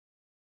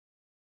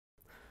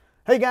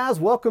Hey guys,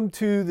 welcome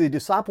to the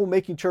Disciple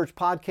Making Church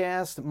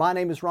podcast. My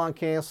name is Ron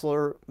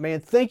Kanzler. Man,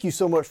 thank you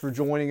so much for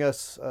joining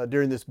us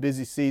during this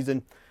busy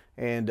season.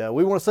 And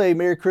we want to say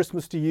Merry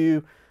Christmas to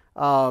you.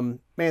 Man,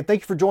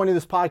 thank you for joining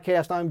this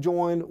podcast. I'm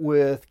joined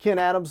with Ken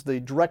Adams, the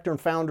director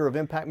and founder of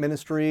Impact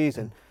Ministries,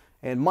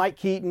 and Mike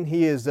Keaton.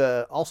 He is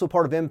also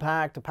part of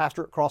Impact, a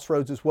pastor at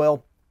Crossroads as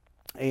well,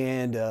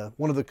 and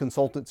one of the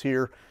consultants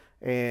here.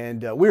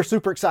 And we're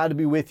super excited to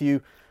be with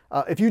you.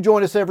 If you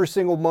join us every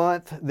single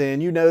month, then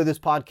you know this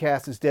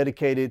podcast is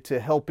dedicated to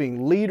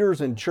helping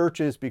leaders and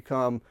churches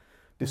become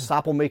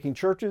disciple-making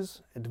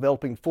churches and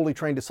developing fully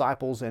trained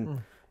disciples.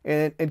 And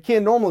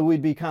Ken, normally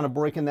we'd be kind of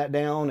breaking that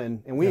down,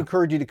 and we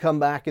encourage you to come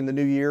back in the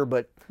new year,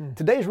 but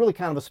today is really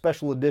kind of a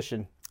special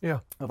edition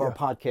of our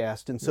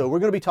podcast. And so we're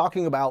going to be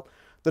talking about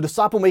the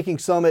Disciple-Making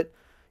Summit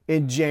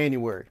in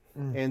January.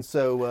 And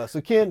so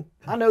Ken,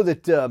 I know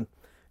that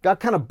God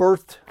kind of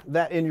birthed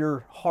that in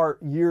your heart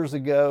years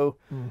ago.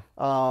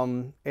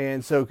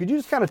 And so could you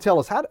just kind of tell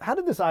us, how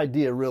did this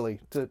idea really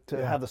to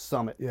have the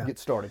summit get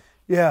started?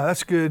 Yeah,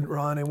 that's good,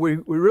 Ron. And we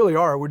really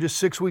are. We're just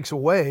 6 weeks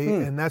away.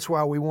 And that's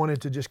why we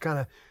wanted to just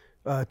kind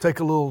of take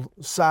a little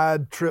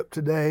side trip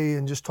today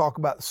and just talk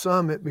about the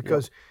summit,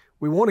 because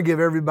we want to give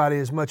everybody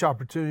as much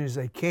opportunity as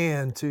they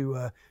can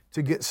to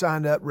get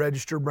signed up,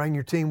 register, bring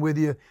your team with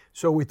you.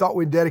 So we thought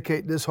we'd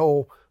dedicate this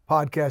whole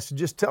podcast to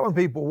just telling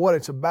people what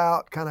it's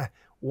about, kind of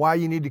why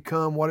you need to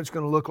come, what it's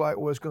going to look like,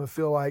 what it's going to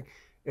feel like.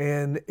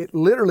 And it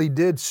literally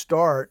did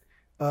start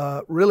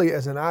really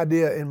as an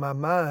idea in my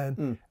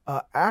mind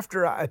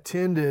after I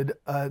attended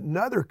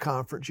another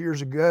conference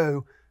years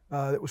ago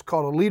that was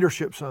called a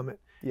Leadership Summit.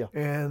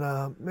 And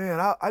man,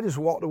 I just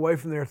walked away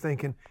from there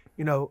thinking,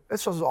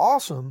 this is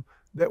awesome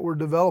that we're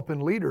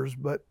developing leaders,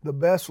 but the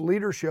best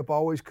leadership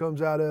always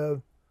comes out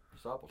of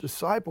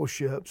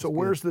discipleship. So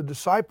where's the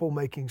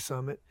Disciple-Making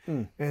Summit?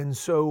 And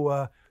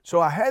so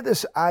I had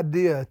this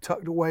idea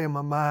tucked away in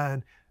my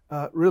mind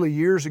really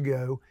years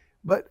ago,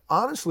 but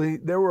honestly,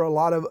 there were a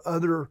lot of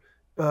other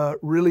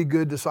really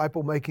good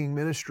disciple-making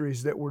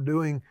ministries that were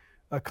doing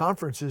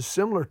conferences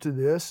similar to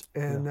this,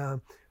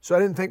 and so I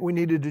didn't think we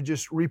needed to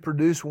just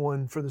reproduce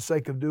one for the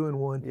sake of doing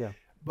one.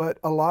 But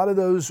a lot of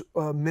those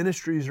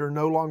ministries are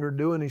no longer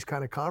doing these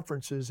kind of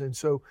conferences, and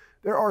so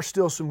there are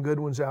still some good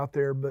ones out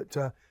there,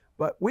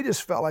 but we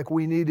just felt like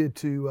we needed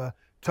to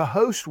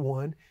host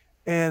one.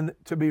 And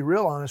to be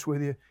real honest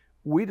with you,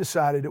 we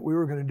decided that we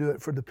were going to do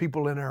it for the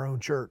people in our own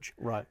church.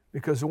 Right.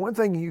 Because the one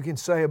thing you can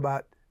say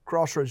about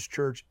Crossroads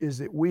Church is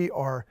that we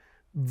are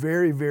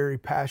very, very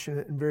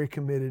passionate and very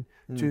committed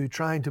to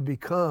trying to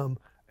become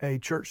a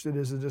church that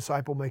is a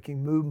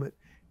disciple-making movement.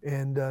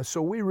 And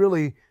so we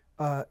really,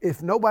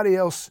 if nobody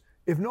else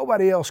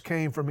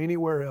came from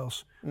anywhere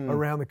else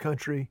around the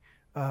country,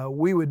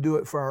 we would do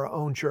it for our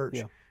own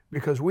church,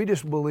 because we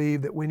just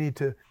believe that we need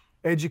to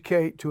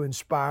educate, to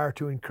inspire,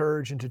 to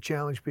encourage, and to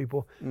challenge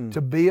people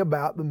to be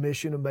about the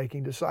mission of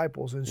making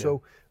disciples. And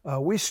so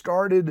we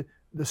started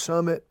the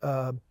summit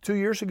 2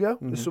 years ago.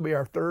 This will be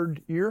our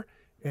third year,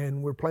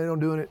 and we're planning on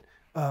doing it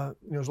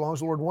as long as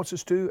the Lord wants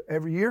us to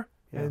every year.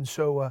 And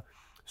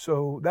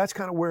so that's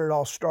kind of where it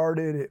all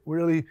started. It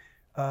really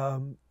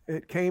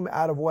it came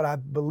out of what I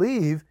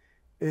believe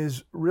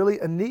is really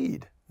a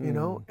need,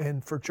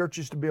 and for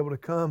churches to be able to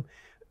come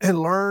and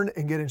learn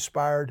and get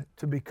inspired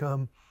to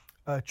become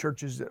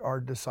churches that are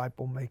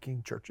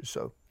disciple-making churches.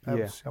 So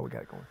that's how we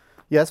got it going.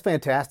 Yeah, that's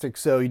fantastic.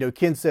 So,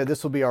 Ken said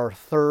this will be our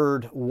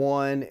third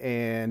one,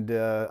 and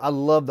I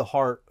love the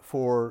heart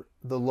for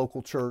the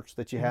local church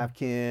that you have,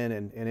 Ken,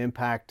 and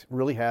Impact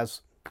really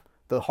has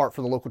the heart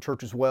for the local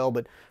church as well.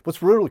 But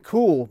what's really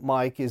cool,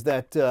 Mike, is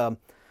that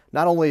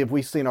not only have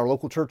we seen our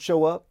local church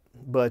show up,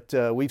 but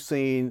we've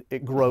seen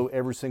it grow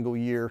every single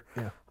year.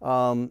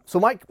 So,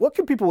 Mike, what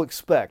can people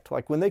expect?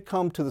 Like when they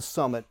come to the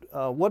summit,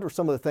 what are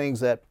some of the things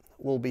that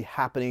will be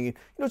happening,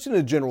 just in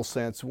a general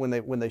sense when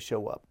they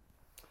show up?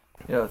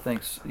 Yeah,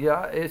 thanks.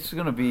 Yeah, there's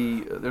going to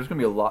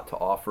be a lot to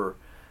offer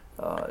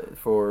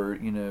for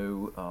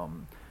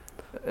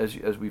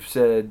as we've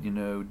said,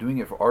 doing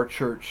it for our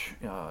church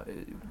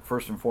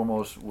first and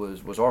foremost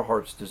was our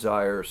heart's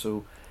desire.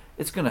 So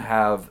it's going to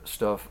have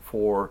stuff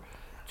for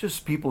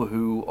just people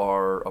who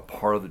are a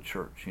part of the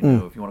church. If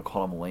you want to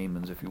call them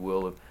laymen, if you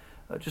will.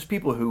 Just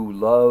people who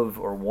love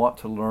or want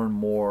to learn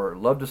more,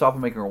 love disciple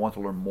making or want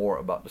to learn more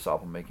about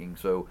disciple making.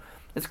 So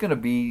it's going to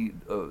be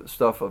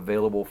stuff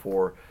available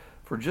for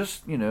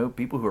just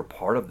people who are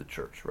part of the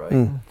church,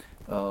 right?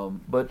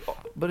 But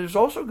there's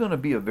also going to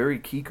be a very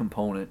key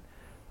component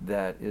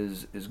that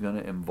is going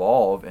to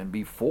involve and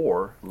be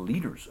for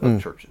leaders of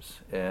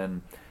churches,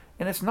 and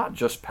it's not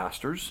just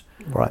pastors,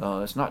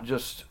 right? It's not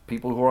just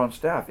people who are on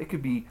staff. It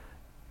could be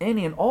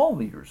any and all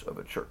leaders of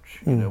a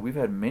church. We've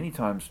had many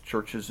times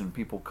churches and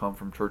people come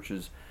from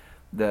churches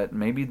that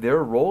maybe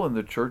their role in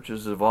the church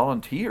is a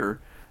volunteer,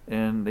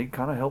 and they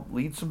kind of help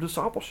lead some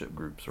discipleship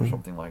groups or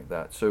something like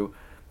that. So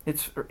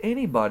it's for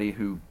anybody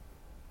who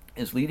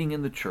is leading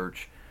in the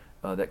church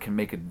that can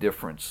make a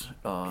difference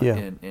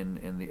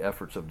in the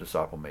efforts of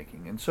disciple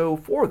making. And so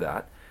for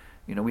that,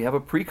 we have a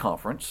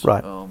pre-conference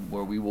right.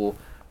 Where we will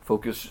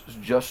focus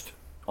just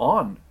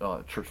on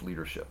church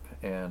leadership,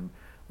 and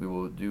we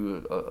will do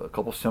a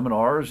couple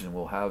seminars, and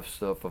we'll have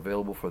stuff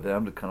available for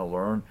them to kind of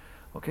learn.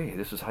 Okay,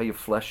 this is how you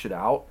flesh it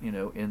out,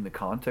 in the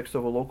context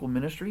of a local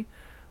ministry.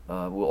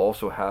 We'll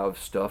also have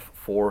stuff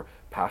for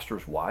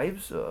pastors'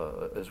 wives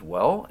as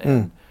well,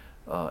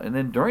 and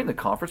then during the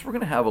conference, we're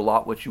going to have a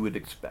lot what you would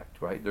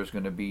expect, right? There's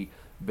going to be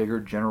bigger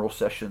general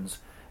sessions,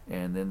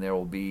 and then there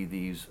will be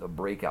these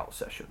breakout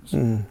sessions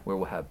where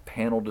we'll have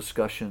panel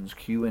discussions,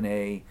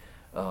 Q&A.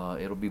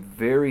 It'll be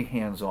very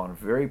hands-on,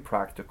 very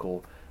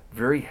practical,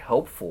 very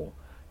helpful,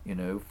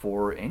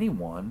 for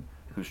anyone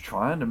who's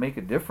trying to make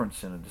a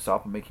difference in a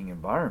disciple-making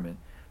environment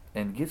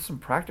and get some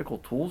practical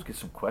tools, get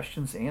some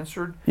questions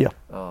answered. Yeah.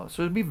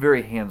 So it'll be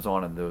very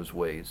hands-on in those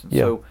ways. And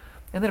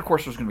and then of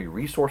course there's going to be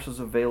resources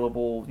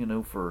available,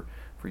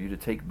 for you to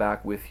take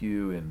back with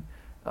you, and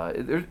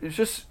there's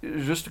just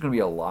going to be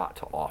a lot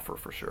to offer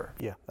for sure.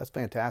 Yeah, that's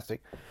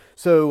fantastic.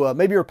 So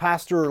maybe you're a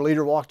pastor or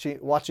leader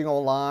watching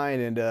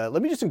online, and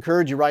let me just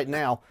encourage you right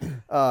now,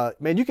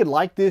 man, you can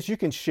like this, you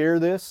can share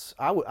this.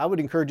 I would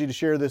encourage you to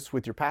share this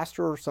with your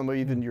pastor or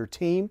even your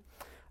team,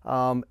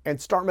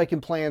 and start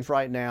making plans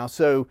right now.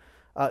 So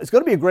it's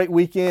going to be a great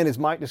weekend, as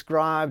Mike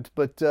described.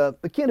 But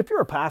Ken, if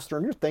you're a pastor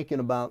and you're thinking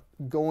about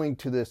going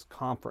to this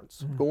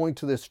conference, going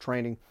to this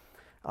training,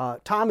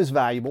 time is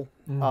valuable.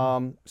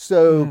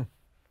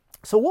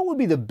 So what would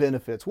be the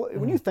benefits?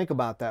 When you think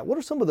about that, what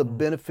are some of the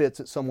benefits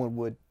that someone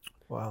would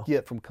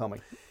get from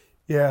coming?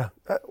 Yeah,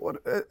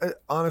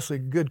 honestly,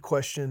 good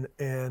question,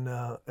 and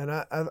I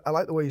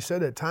like the way you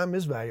said that. Time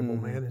is valuable,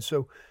 man, and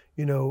so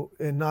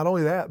and not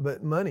only that,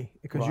 but money,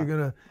 because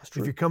you're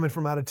if you're coming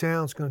from out of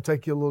town, it's going to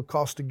take you a little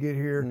cost to get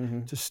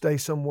here, to stay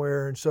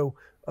somewhere, and so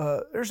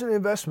there's an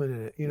investment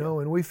in it,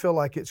 and we feel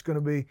like it's going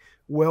to be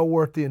well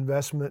worth the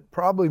investment.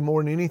 Probably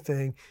more than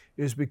anything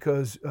is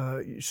because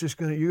you're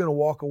going to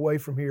walk away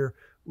from here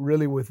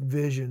really with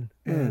vision,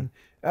 and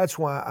that's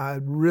why I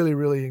really,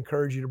 really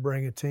encourage you to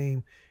bring a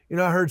team.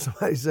 I heard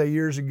somebody say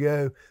years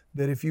ago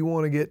that if you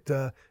want to get,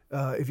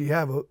 if you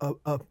have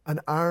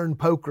an iron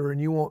poker and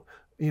you want,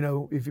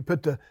 if you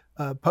put the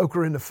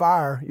poker in the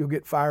fire, you'll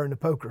get fire in the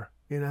poker.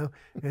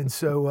 And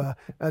so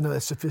I know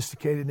that's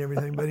sophisticated and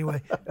everything, but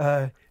anyway,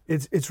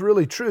 it's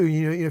really true.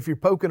 If you're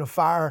poking a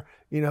fire,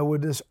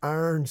 with this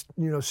iron,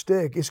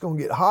 stick, it's going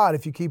to get hot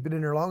if you keep it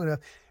in there long enough.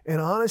 And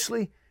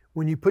honestly,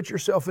 when you put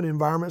yourself in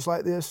environments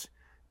like this,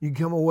 you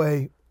come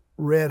away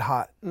red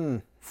hot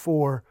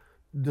for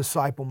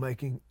disciple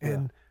making.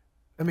 And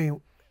I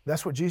mean,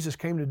 that's what Jesus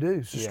came to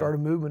do, to start a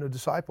movement of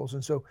disciples.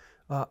 And so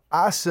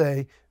I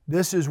say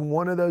this is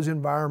one of those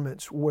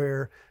environments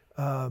where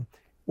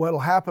what'll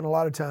happen a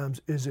lot of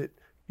times is that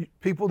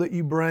people that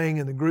you bring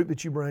and the group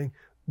that you bring,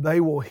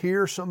 they will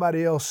hear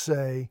somebody else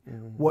say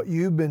what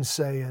you've been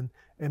saying,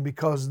 and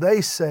because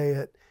they say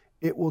it,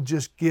 it will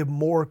just give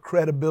more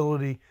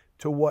credibility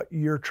to what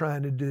you're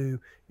trying to do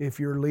if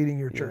you're leading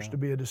your church to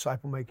be a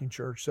disciple-making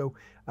church. So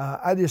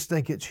I just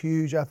think it's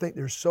huge. I think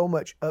there's so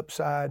much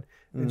upside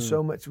and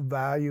so much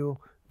value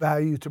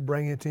to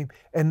bringing a team.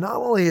 And not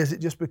only is it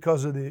just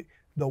because of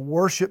the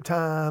worship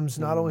times,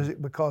 not only is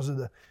it because of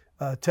the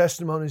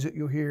testimonies that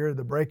you'll hear,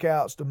 the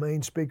breakouts, the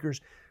main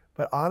speakers,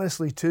 but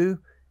honestly too,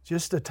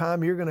 just the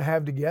time you're going to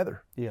have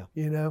together. Yeah.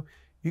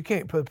 You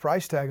can't put a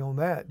price tag on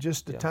that.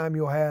 Just the time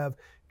you'll have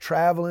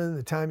traveling,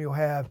 the time you'll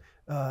have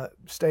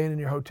staying in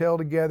your hotel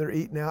together,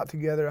 eating out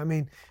together. I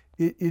mean,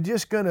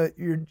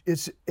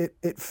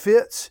 it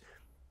fits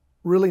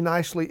really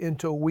nicely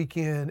into a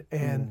weekend,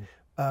 and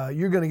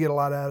you're going to get a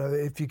lot out of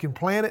it. If you can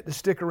plan it to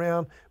stick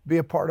around, be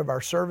a part of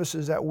our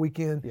services that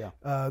weekend,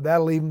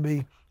 that'll even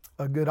be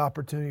a good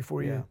opportunity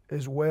for you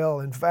as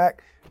well. In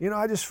fact,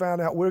 I just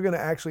found out we're going to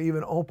actually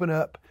even open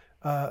up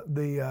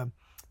the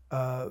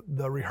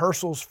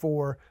rehearsals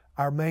for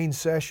our main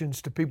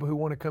sessions to people who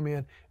want to come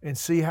in and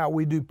see how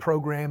we do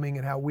programming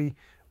and how we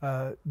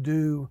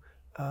do,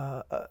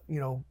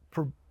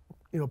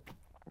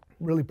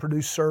 really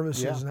produce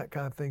services and that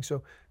kind of thing.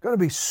 So going to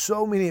be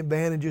so many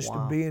advantages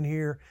to being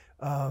here,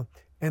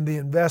 and the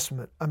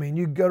investment. I mean,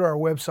 you go to our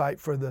website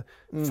for the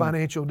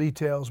financial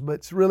details, but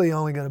it's really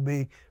only going to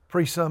be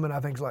pre-summit, I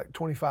think it's like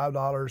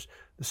 $25.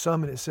 The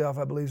summit itself,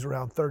 I believe, is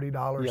around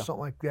 $30, something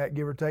like that,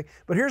 give or take.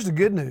 But here's the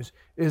good news,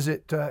 is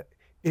that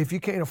if you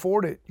can't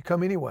afford it, you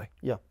come anyway.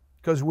 Yeah.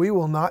 Because we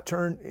will not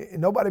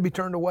nobody be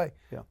turned away.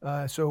 Yeah.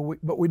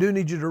 But we do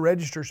need you to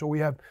register, so we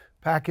have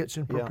packets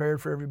and prepared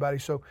for everybody.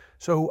 So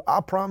I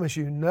promise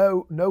you,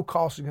 no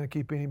cost is going to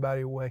keep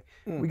anybody away.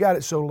 We got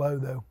it so low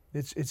though,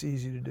 it's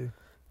easy to do.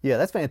 Yeah,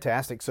 that's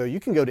fantastic. So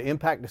you can go to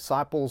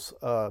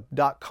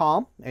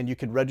impactdisciples.com and you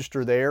can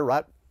register there.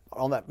 Right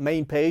on that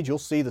main page, you'll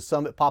see the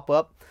summit pop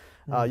up.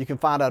 You can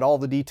find out all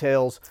the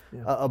details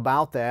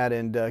about that.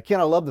 And Ken,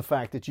 I love the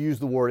fact that you use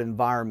the word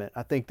environment.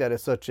 I think that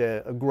is such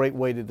a great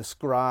way to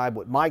describe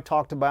what Mike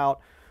talked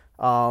about.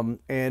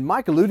 And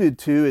Mike alluded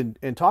to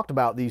and talked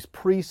about these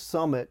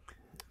pre-summit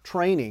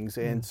trainings.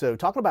 And so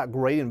talking about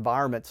great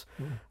environments,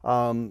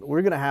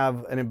 we're going to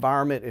have an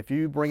environment. If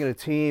you bring in a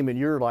team and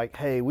you're like,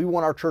 hey, we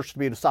want our church to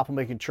be a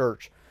disciple-making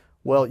church,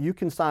 well, you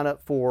can sign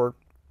up for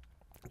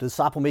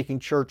Disciple Making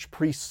Church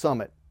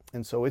Pre-Summit.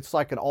 And so it's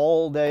like an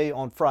all day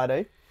on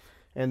Friday.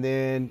 And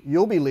then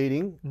you'll be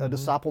leading a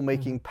disciple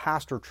making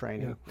pastor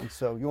training. Yeah. And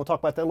so you want to talk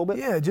about that a little bit?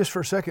 Yeah, just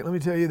for a second, let me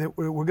tell you that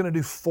we're going to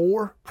do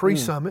 4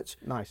 pre-summits.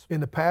 Nice. In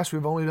the past,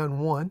 we've only done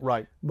 1.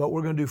 Right. But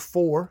we're going to do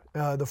 4.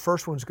 The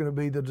first one's going to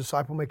be the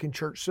Disciple Making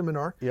Church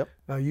Seminar. Yep.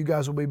 You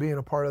guys will be being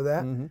a part of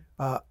that.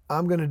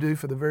 I'm going to do,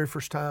 for the very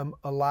first time,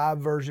 a live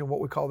version of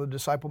what we call the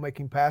Disciple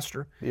Making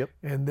Pastor. Yep.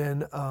 And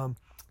then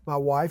my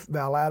wife,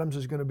 Val Adams,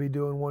 is going to be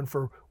doing one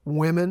for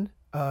women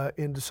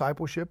in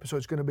discipleship. So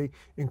it's going to be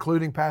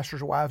including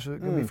pastors' wives. So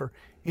it's going to be for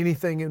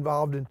anything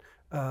involved in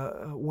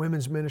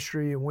women's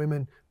ministry and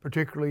women,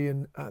 particularly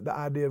in the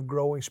idea of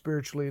growing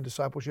spiritually in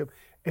discipleship.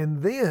 And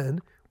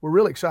then we're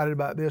really excited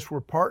about this.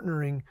 We're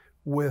partnering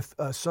with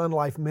Sun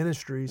Life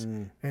Ministries.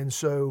 And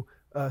so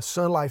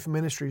Sun Life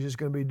Ministries is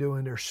going to be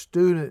doing their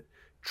student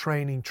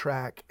training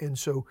track. And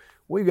so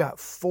we've got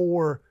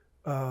 4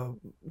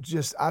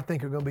 I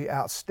think are going to be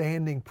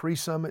outstanding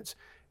pre-summits.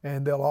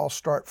 And they'll all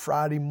start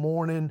Friday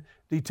morning.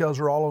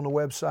 Details are all on the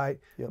website.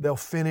 Yep. They'll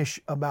finish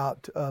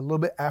about a little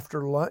bit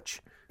after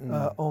lunch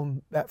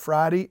on that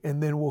Friday,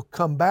 and then we'll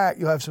come back.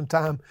 You'll have some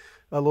time,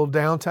 a little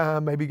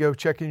downtime, maybe go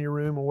check in your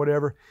room or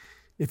whatever,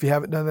 if you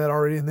haven't done that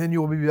already. And then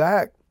you'll be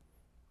back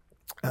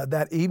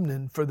that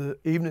evening for the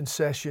evening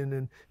session,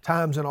 and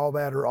times and all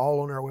that are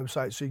all on our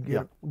website, so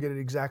you get it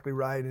exactly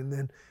right. And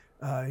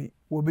then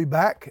we'll be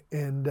back,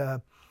 and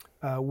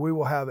we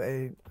will have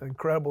an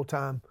incredible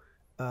time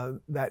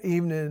that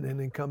evening, and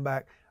then come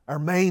back. Our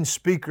main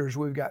speakers,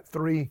 we've got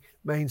 3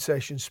 main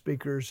session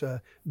speakers.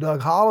 Doug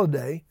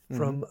Holliday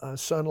from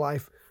Sun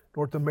Life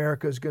North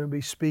America is going to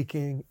be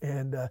speaking,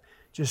 and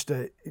just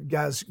a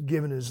guy's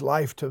given his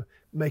life to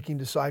making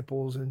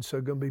disciples, and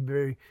so going to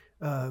be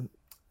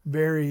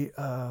very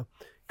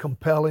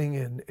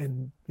compelling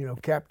and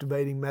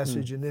captivating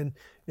message. And then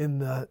in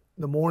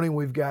the morning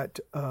we've got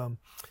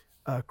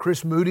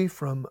Chris Moody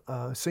from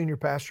senior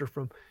pastor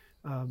from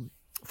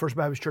First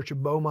Baptist Church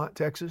of Beaumont,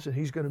 Texas, and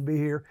he's going to be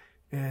here,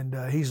 and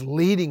he's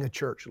leading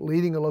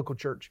a local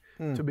church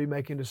to be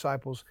making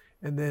disciples.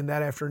 And then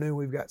that afternoon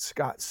we've got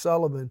Scott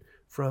Sullivan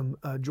from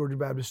Georgia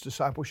Baptist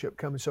Discipleship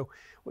coming. So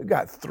we've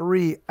got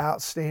 3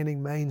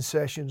 outstanding main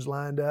sessions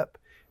lined up,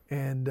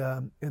 and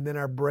then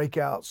our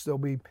breakouts. There'll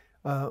be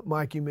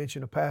Mike, you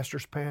mentioned a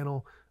pastor's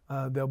panel.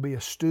 There'll be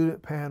a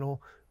student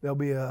panel. There'll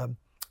be a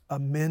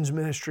men's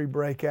ministry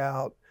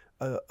breakout,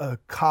 a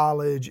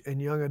college and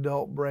young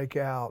adult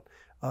breakout.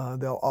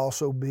 There'll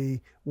also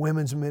be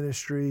women's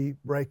ministry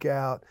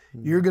breakout.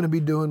 You're going to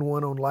be doing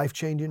one on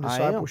life-changing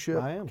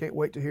discipleship. I am. Can't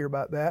wait to hear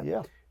about that.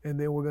 Yeah. And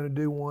then we're going to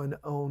do one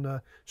on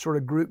sort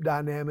of group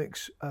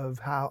dynamics of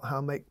how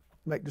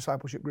make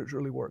discipleship groups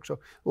really work. So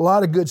a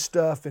lot of good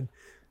stuff, and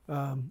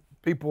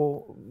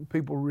people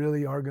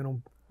really are going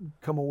to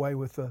come away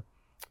with a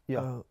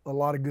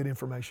lot of good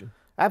information.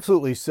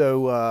 Absolutely.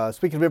 So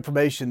speaking of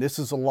information, this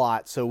is a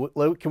lot. So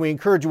can we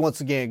encourage you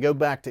once again, go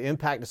back to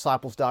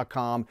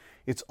impactdisciples.com.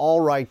 It's all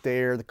right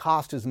there. The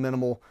cost is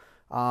minimal.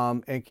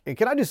 And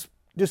can I just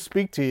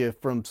speak to you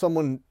from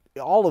someone,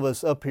 all of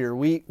us up here,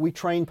 we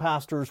train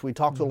pastors, we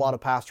talk to a lot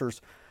of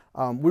pastors.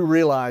 We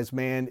realize,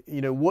 man,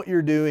 what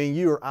you're doing,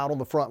 you are out on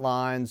the front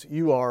lines,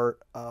 you are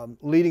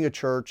leading a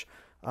church.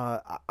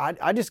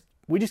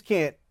 We just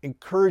can't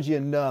encourage you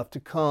enough to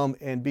come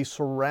and be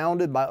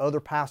surrounded by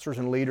other pastors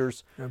and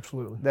leaders.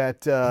 Absolutely.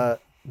 That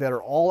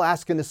are all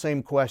asking the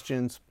same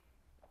questions.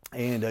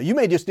 And you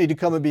may just need to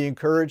come and be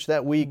encouraged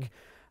that week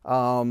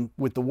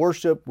with the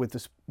worship, with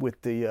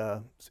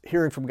the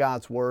hearing from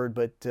God's word.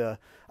 But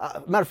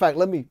matter of fact,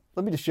 let me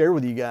just share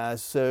with you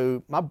guys.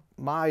 So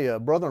my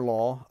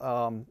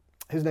brother-in-law,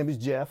 his name is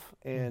Jeff,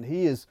 and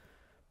he is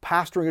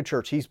pastoring a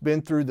church. He's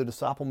been through the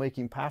disciple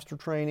making pastor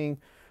training.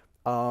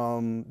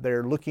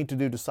 They're looking to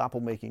do disciple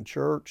making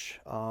church,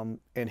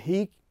 and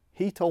he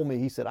told me,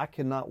 he said, I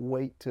cannot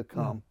wait to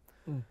come.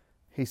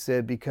 He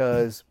said,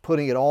 because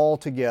putting it all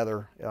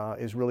together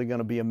is really going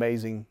to be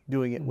amazing,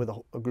 doing it with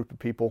a group of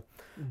people.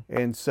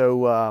 And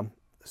so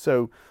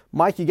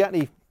Mike, you got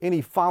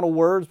any final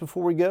words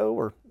before we go,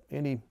 or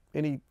any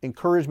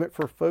encouragement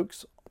for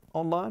folks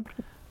online?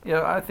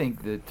 Yeah, I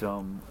think that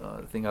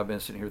the thing I've been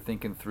sitting here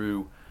thinking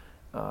through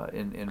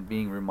and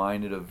being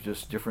reminded of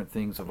just different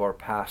things of our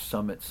past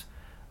summits.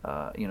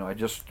 I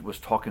just was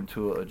talking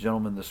to a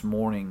gentleman this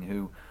morning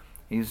who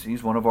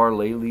he's one of our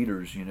lay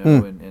leaders,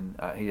 and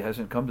he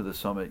hasn't come to the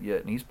summit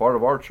yet, and he's part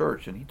of our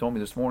church. And he told me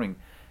this morning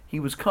he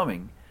was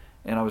coming,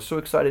 and I was so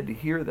excited to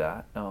hear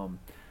that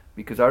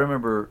because I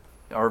remember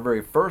our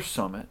very first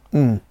summit.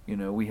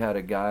 We had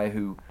a guy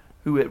who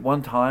at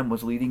one time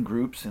was leading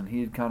groups, and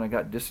he had kind of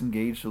got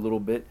disengaged a little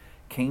bit.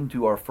 Came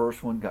to our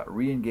first one, got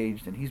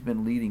re-engaged, and he's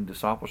been leading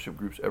discipleship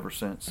groups ever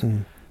since.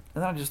 And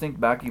I just think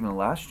back even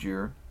last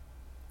year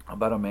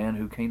about a man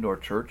who came to our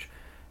church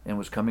and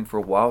was coming for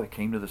a while. He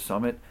came to the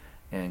summit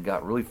and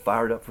got really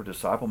fired up for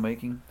disciple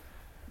making.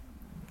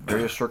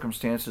 Various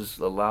circumstances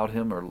allowed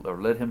him or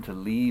led him to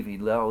leave. He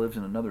now lives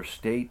in another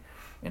state,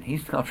 and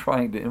he's now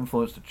trying to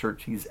influence the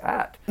church he's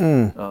at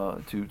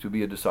to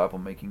be a disciple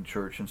making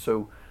church. And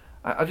so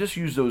I just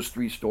use those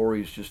three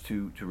stories just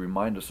to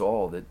remind us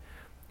all that,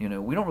 we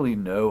don't really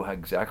know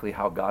exactly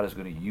how God is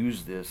going to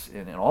use this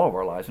in all of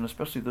our lives, and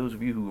especially those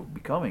of you who are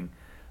becoming.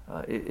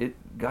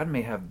 God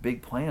may have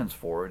big plans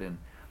for it, and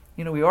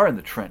we are in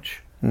the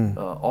trench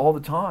all the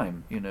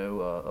time,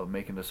 of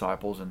making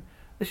disciples, and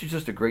this is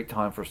just a great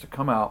time for us to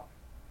come out,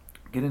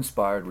 get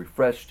inspired,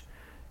 refreshed,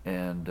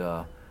 and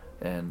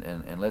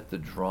let the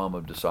drum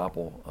of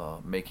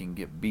disciple making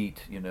get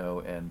beat,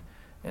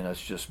 and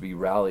us just be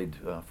rallied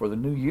for the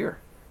new year,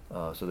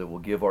 so that we'll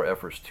give our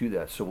efforts to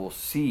that. So we'll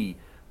see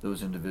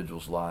those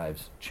individuals'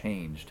 lives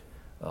changed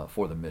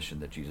for the mission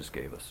that Jesus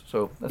gave us.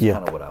 So that's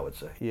kind of what I would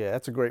say. Yeah,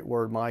 that's a great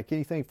word, Mike.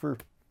 Anything for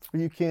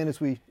you, Ken, as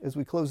we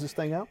close this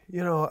thing out?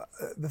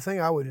 The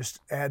thing I would just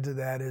add to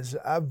that is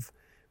I've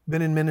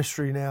been in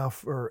ministry now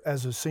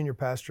as a senior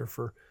pastor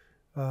for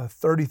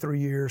 33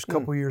 years, a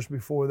couple years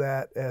before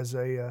that as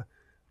a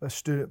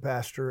student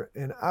pastor,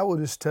 and I will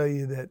just tell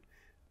you that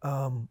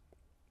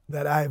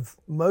that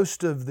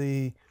most of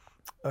the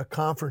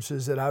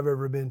conferences that I've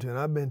ever been to, and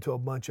I've been to a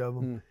bunch of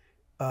them,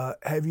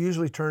 have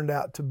usually turned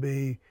out to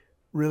be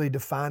really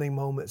defining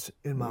moments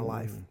in my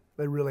life.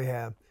 They really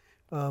have.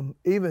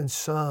 Even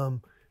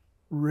some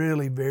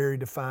really very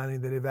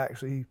defining that have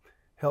actually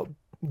helped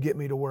get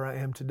me to where I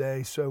am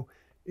today. So,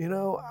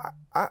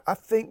 I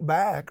think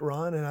back,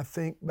 Ron, and I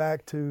think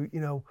back to,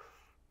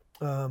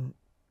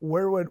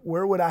 where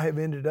would I have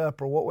ended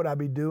up, or what would I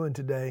be doing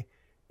today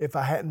if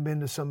I hadn't been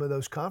to some of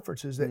those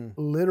conferences that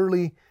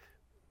literally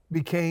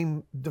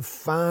became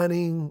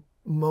defining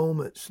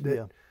moments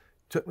that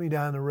took me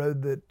down the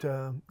road that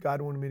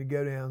God wanted me to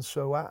go down.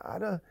 So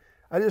I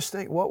just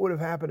think, what would have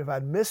happened if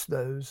I'd missed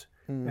those?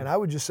 And I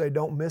would just say,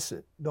 don't miss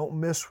it. Don't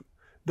miss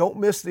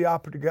the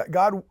opportunity.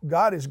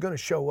 God is going to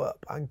show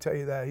up. I can tell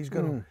you that. He's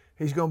going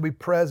to be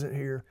present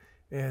here,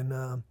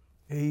 and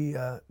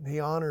he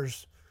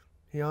honors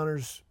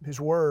His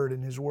word,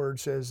 and His word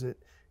says that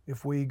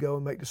if we go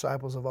and make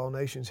disciples of all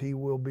nations, He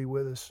will be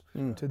with us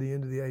to the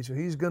end of the age. So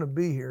He's going to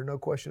be here, no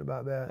question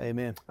about that.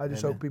 Amen. I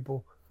just hope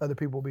other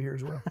people will be here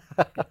as well.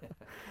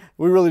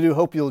 We really do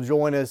hope you'll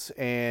join us,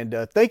 and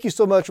thank you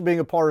so much for being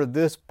a part of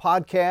this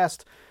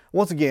podcast.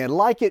 Once again,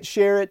 like it,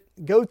 share it,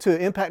 go to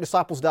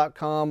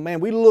impactdisciples.com. Man,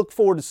 we look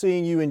forward to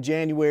seeing you in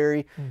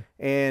January.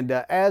 And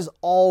as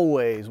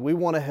always, we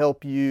want to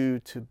help you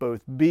to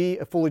both be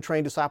a fully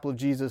trained disciple of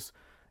Jesus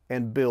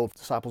and build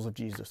disciples of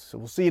Jesus. So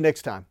we'll see you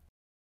next time.